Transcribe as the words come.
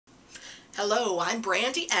Hello, I'm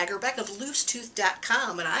Brandy Agerbeck of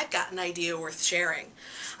loosetooth.com, and I've got an idea worth sharing.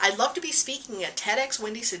 I'd love to be speaking at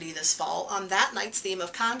TEDxWindyCity this fall on that night's theme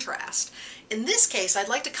of contrast. In this case, I'd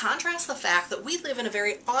like to contrast the fact that we live in a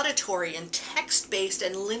very auditory and text-based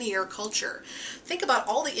and linear culture. Think about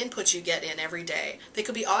all the inputs you get in every day. They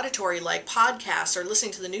could be auditory like podcasts or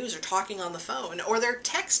listening to the news or talking on the phone, or they're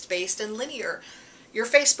text-based and linear. Your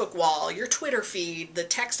Facebook wall, your Twitter feed, the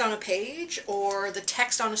text on a page, or the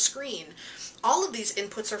text on a screen. All of these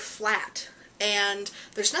inputs are flat, and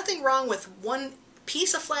there's nothing wrong with one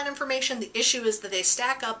piece of flat information. The issue is that they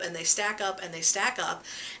stack up and they stack up and they stack up,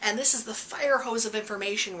 and this is the fire hose of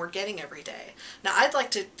information we're getting every day. Now, I'd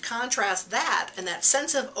like to contrast that and that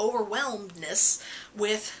sense of overwhelmedness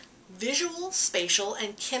with visual, spatial,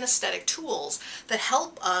 and kinesthetic tools that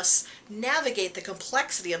help us navigate the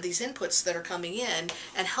complexity of these inputs that are coming in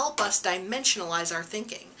and help us dimensionalize our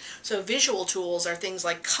thinking. So visual tools are things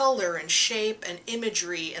like color and shape and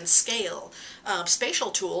imagery and scale. Spatial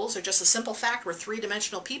tools are just a simple fact we're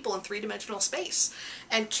three-dimensional people in three-dimensional space.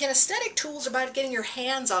 And kinesthetic tools are about getting your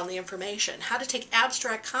hands on the information, how to take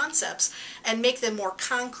abstract concepts and make them more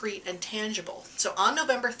concrete and tangible. So on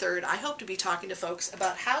November 3rd, I hope to be talking to folks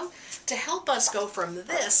about how to help us go from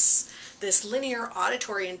this linear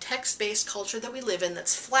auditory and text-based culture that we live in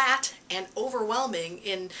that's flat and overwhelming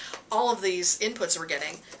in all of these inputs we're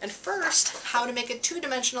getting. And first, how to make it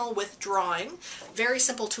two-dimensional with drawing, very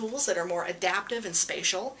simple tools that are more adaptive and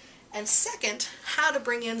spatial. And second, how to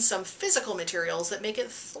bring in some physical materials that make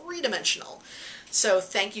it three-dimensional. So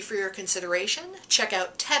thank you for your consideration. Check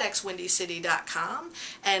out TEDxWindyCity.com,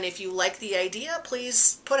 and if you like the idea,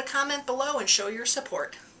 please put a comment below and show your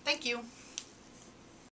support. Thank you.